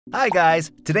Hi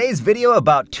guys, today's video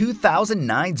about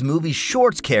 2009's movie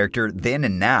Shorts character Then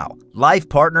and Now, life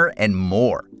partner, and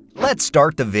more. Let's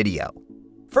start the video.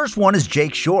 First one is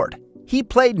Jake Short. He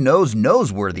played Nose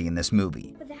Noseworthy in this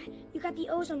movie. For that, you got the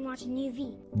ozone watch in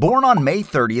UV. Born on May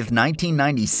 30th,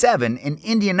 1997 in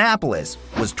Indianapolis,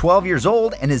 was 12 years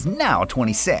old and is now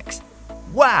 26.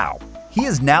 Wow! He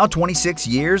is now 26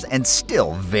 years and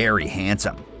still very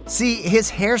handsome. See, his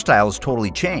hairstyle has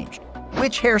totally changed.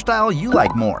 Which hairstyle you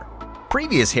like more?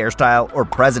 Previous hairstyle or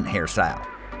present hairstyle?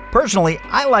 Personally,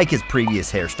 I like his previous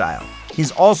hairstyle.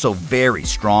 He's also very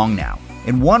strong now.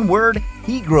 In one word,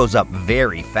 he grows up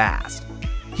very fast.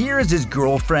 Here is his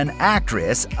girlfriend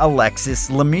actress, Alexis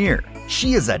Lemire.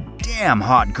 She is a damn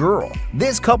hot girl.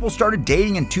 This couple started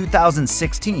dating in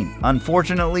 2016.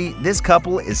 Unfortunately, this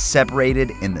couple is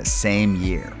separated in the same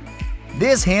year.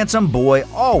 This handsome boy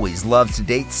always loves to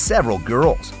date several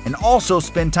girls and also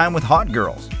spend time with hot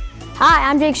girls. Hi,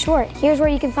 I'm Jake Short. Here's where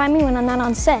you can find me when I'm not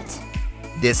on set.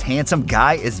 This handsome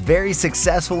guy is very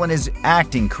successful in his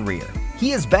acting career.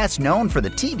 He is best known for the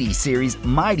TV series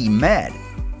Mighty Med.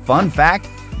 Fun fact,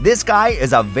 this guy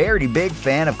is a very big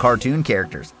fan of cartoon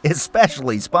characters,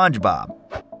 especially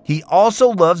SpongeBob. He also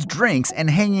loves drinks and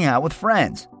hanging out with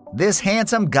friends. This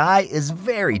handsome guy is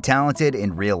very talented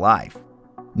in real life.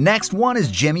 Next one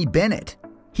is Jimmy Bennett.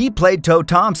 He played Toe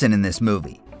Thompson in this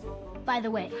movie. By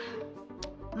the way,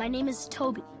 my name is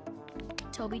Toby.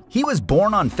 He was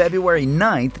born on February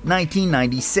 9th,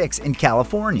 1996 in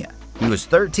California. He was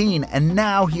 13 and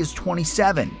now he is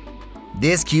 27.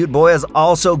 This cute boy is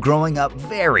also growing up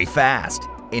very fast.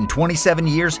 In 27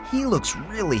 years, he looks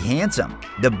really handsome.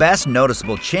 The best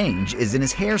noticeable change is in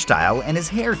his hairstyle and his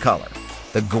hair color.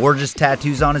 The gorgeous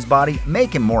tattoos on his body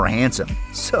make him more handsome.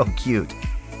 So cute.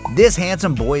 This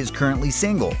handsome boy is currently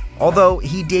single, although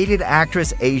he dated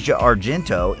actress Asia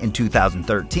Argento in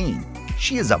 2013.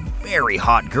 She is a very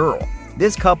hot girl.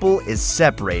 This couple is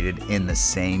separated in the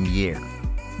same year.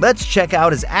 Let's check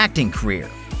out his acting career.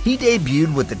 He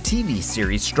debuted with the TV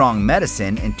series Strong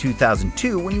Medicine in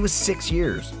 2002 when he was 6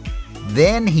 years.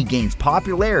 Then he gains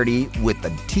popularity with the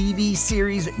TV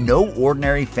series No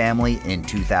Ordinary Family in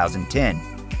 2010.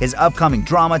 His upcoming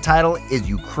drama title is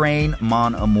Ukraine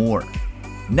Mon Amour.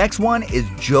 Next one is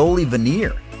Jolie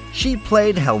Veneer. She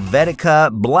played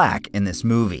Helvetica Black in this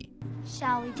movie.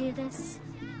 Shall we do this?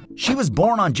 She was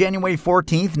born on January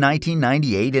 14th,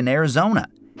 1998 in Arizona.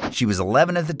 She was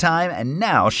 11 at the time and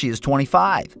now she is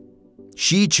 25.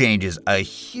 She changes a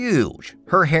huge.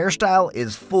 Her hairstyle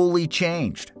is fully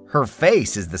changed. Her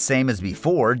face is the same as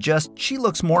before, just she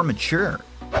looks more mature.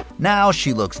 Now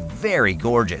she looks very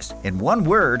gorgeous. In one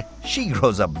word, she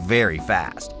grows up very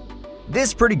fast.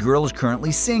 This pretty girl is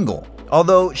currently single,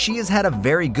 although she has had a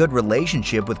very good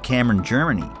relationship with Cameron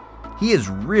Germany. He is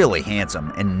really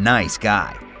handsome and nice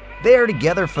guy. They are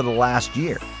together for the last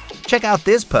year. Check out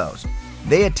this pose.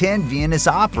 They attend Vienna's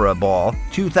Opera Ball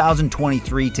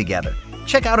 2023 together.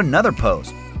 Check out another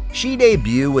pose. She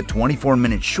debuted with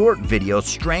 24-minute short video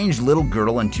Strange Little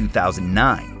Girl in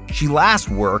 2009. She last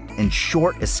worked in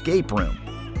Short Escape Room.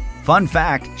 Fun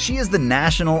fact, she is the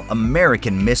National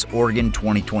American Miss Oregon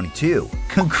 2022.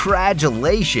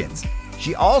 Congratulations!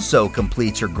 She also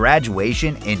completes her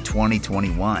graduation in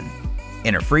 2021.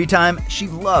 In her free time, she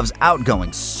loves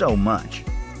outgoing so much.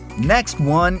 Next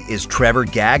one is Trevor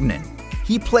Gagnon.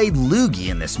 He played Loogie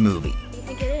in this movie. What do you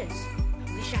think it is?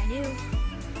 I wish I knew.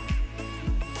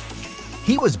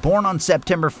 He was born on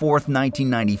September 4th,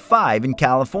 1995 in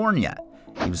California.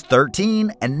 He was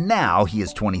 13 and now he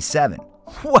is 27.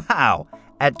 Wow!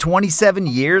 At 27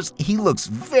 years, he looks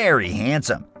very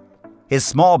handsome. His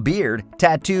small beard,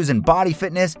 tattoos, and body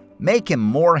fitness make him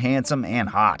more handsome and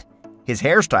hot. His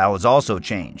hairstyle has also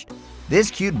changed.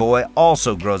 This cute boy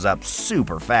also grows up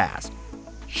super fast.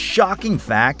 Shocking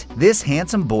fact, this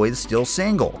handsome boy is still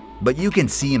single, but you can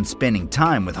see him spending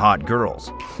time with hot girls,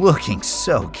 looking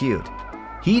so cute.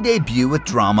 He debuted with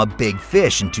drama Big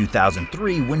Fish in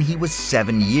 2003 when he was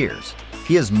 7 years.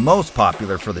 He is most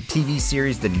popular for the TV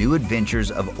series The New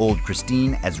Adventures of Old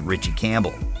Christine as Richie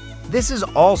Campbell. This is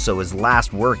also his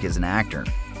last work as an actor.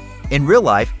 In real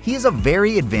life, he is a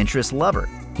very adventurous lover.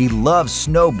 He loves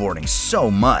snowboarding so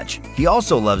much. He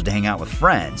also loves to hang out with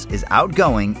friends, is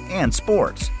outgoing, and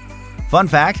sports. Fun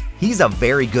fact, he's a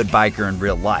very good biker in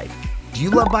real life. Do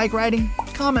you love bike riding?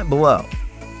 Comment below.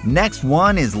 Next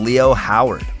one is Leo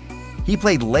Howard. He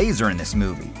played Laser in this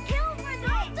movie.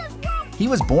 He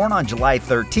was born on July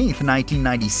 13th,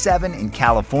 1997 in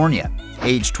California,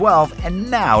 age 12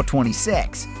 and now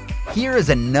 26. Here is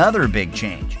another big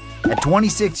change. At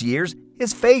 26 years,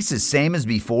 his face is same as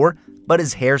before, but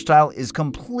his hairstyle is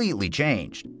completely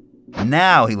changed.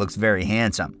 Now he looks very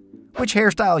handsome. Which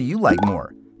hairstyle you like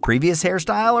more? Previous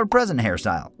hairstyle or present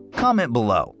hairstyle? Comment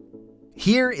below.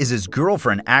 Here is his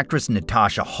girlfriend, actress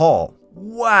Natasha Hall.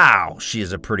 Wow, she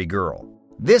is a pretty girl.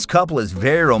 This couple is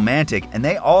very romantic and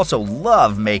they also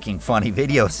love making funny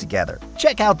videos together.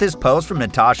 Check out this post from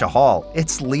Natasha Hall.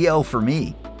 It's Leo for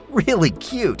me. Really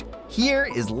cute. Here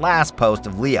is last post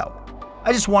of Leo.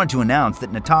 I just wanted to announce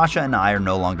that Natasha and I are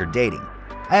no longer dating.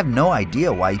 I have no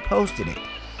idea why he posted it.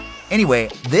 Anyway,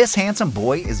 this handsome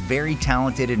boy is very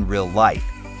talented in real life.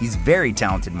 He's a very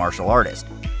talented martial artist.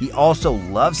 He also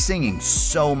loves singing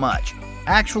so much.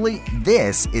 Actually,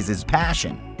 this is his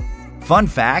passion. Fun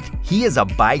fact, he is a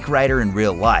bike rider in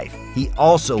real life. He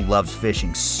also loves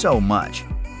fishing so much.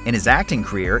 In his acting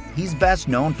career, he's best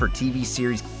known for TV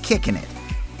series Kickin' It.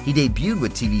 He debuted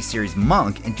with TV series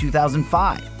Monk in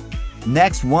 2005.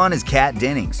 Next one is Kat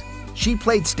Dennings. She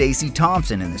played Stacy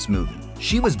Thompson in this movie.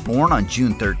 She was born on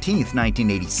June 13,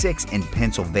 1986 in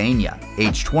Pennsylvania,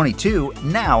 age 22,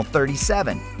 now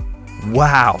 37.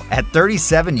 Wow, at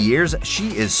 37 years,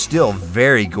 she is still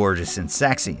very gorgeous and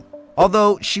sexy.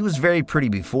 Although she was very pretty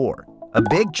before. A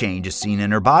big change is seen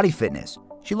in her body fitness.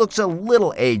 She looks a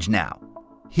little aged now.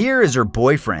 Here is her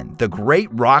boyfriend, the great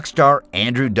rock star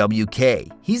Andrew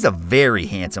WK. He's a very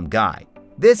handsome guy.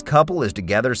 This couple is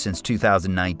together since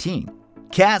 2019.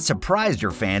 Kat surprised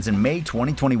her fans in May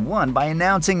 2021 by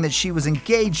announcing that she was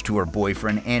engaged to her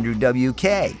boyfriend Andrew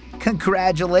WK.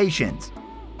 Congratulations!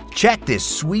 Check this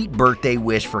sweet birthday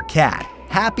wish for Kat.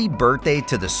 Happy birthday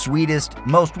to the sweetest,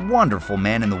 most wonderful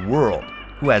man in the world,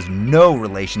 who has no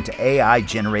relation to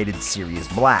AI-generated Sirius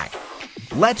Black.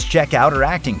 Let's check out her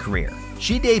acting career.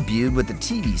 She debuted with the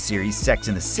TV series Sex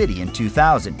and the City in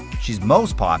 2000. She's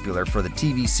most popular for the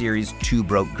TV series Two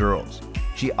Broke Girls.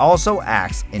 She also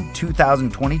acts in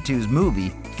 2022's movie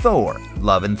Thor: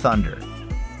 Love and Thunder.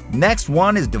 Next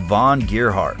one is Devon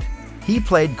Gearhart. He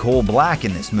played Cole Black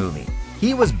in this movie.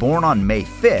 He was born on May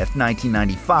 5,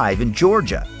 1995 in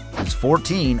Georgia. He was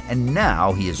 14 and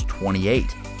now he is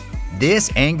 28.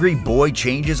 This angry boy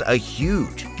changes a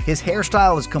huge. His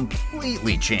hairstyle is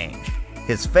completely changed.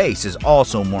 His face is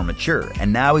also more mature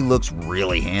and now he looks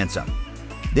really handsome.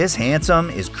 This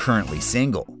handsome is currently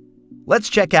single. Let's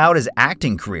check out his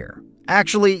acting career.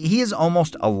 Actually, he is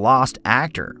almost a lost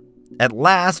actor. At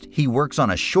last, he works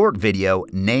on a short video,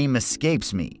 Name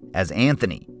Escapes Me, as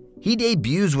Anthony. He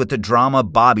debuts with the drama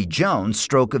Bobby Jones'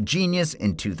 Stroke of Genius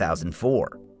in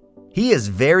 2004. He is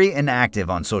very inactive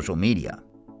on social media.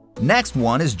 Next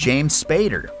one is James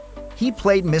Spader. He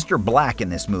played Mr. Black in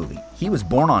this movie. He was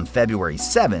born on February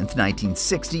 7,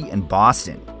 1960 in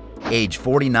Boston. Age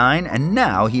 49 and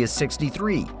now he is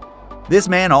 63. This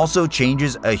man also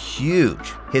changes a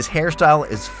huge. His hairstyle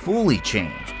is fully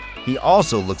changed. He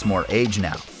also looks more aged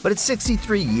now, but at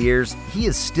 63 years, he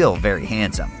is still very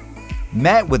handsome.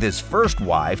 Met with his first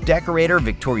wife, decorator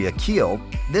Victoria Keel,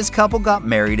 this couple got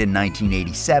married in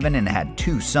 1987 and had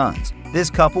 2 sons. This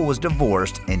couple was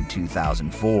divorced in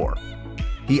 2004.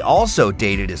 He also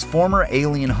dated his former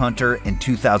alien hunter in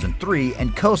 2003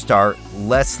 and co-star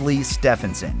Leslie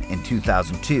Stephenson in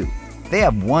 2002. They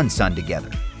have 1 son together.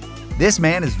 This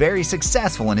man is very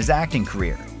successful in his acting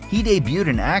career. He debuted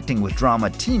in acting with drama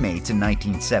Teammates in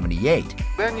 1978.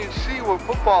 Then you see what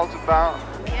football's about.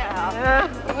 Yeah,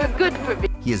 we're good for me.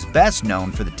 He is best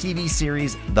known for the TV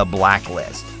series The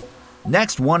Blacklist.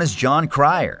 Next one is Jon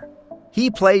Cryer.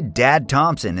 He played Dad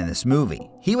Thompson in this movie.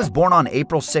 He was born on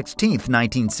April 16,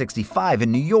 1965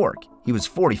 in New York. He was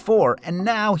 44 and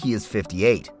now he is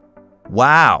 58.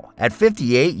 Wow, at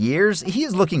 58 years, he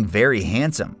is looking very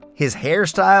handsome. His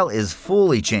hairstyle is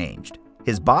fully changed.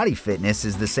 His body fitness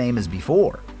is the same as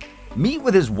before. Meet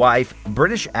with his wife,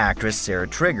 British actress Sarah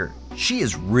Trigger. She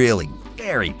is really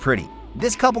very pretty.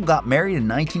 This couple got married in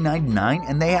 1999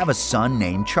 and they have a son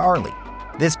named Charlie.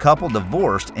 This couple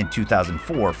divorced in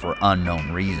 2004 for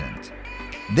unknown reasons.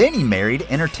 Then he married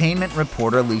entertainment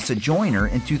reporter Lisa Joyner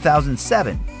in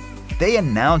 2007. They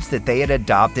announced that they had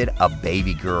adopted a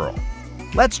baby girl.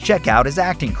 Let's check out his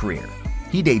acting career.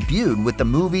 He debuted with the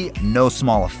movie No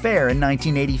Small Affair in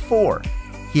 1984.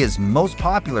 He is most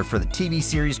popular for the TV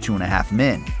series 2.5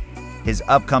 Men. His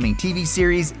upcoming TV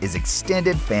series is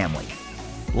Extended Family.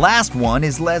 Last one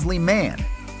is Leslie Mann.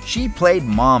 She played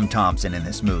Mom Thompson in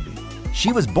this movie.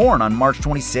 She was born on March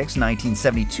 26,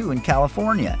 1972 in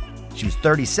California. She was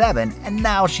 37 and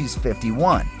now she's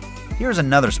 51. Here's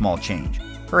another small change.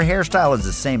 Her hairstyle is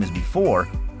the same as before.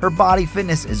 Her body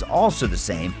fitness is also the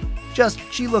same, just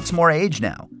she looks more aged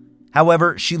now.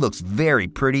 However, she looks very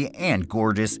pretty and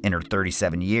gorgeous in her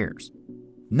 37 years.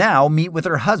 Now meet with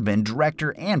her husband,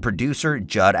 director and producer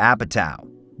Judd Apatow.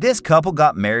 This couple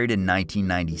got married in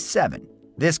 1997.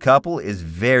 This couple is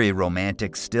very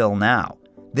romantic still now.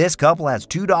 This couple has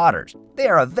 2 daughters. They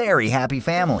are a very happy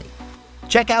family.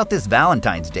 Check out this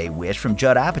Valentine's Day wish from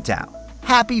Judd Apatow.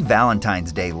 Happy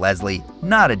Valentine's Day, Leslie.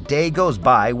 Not a day goes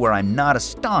by where I'm not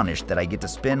astonished that I get to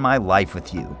spend my life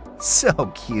with you. So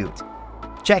cute.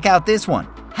 Check out this one.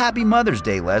 Happy Mother's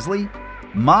Day, Leslie.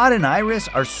 Maud and Iris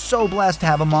are so blessed to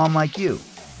have a mom like you.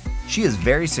 She is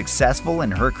very successful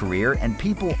in her career and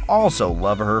people also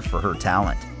love her for her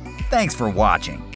talent. Thanks for watching.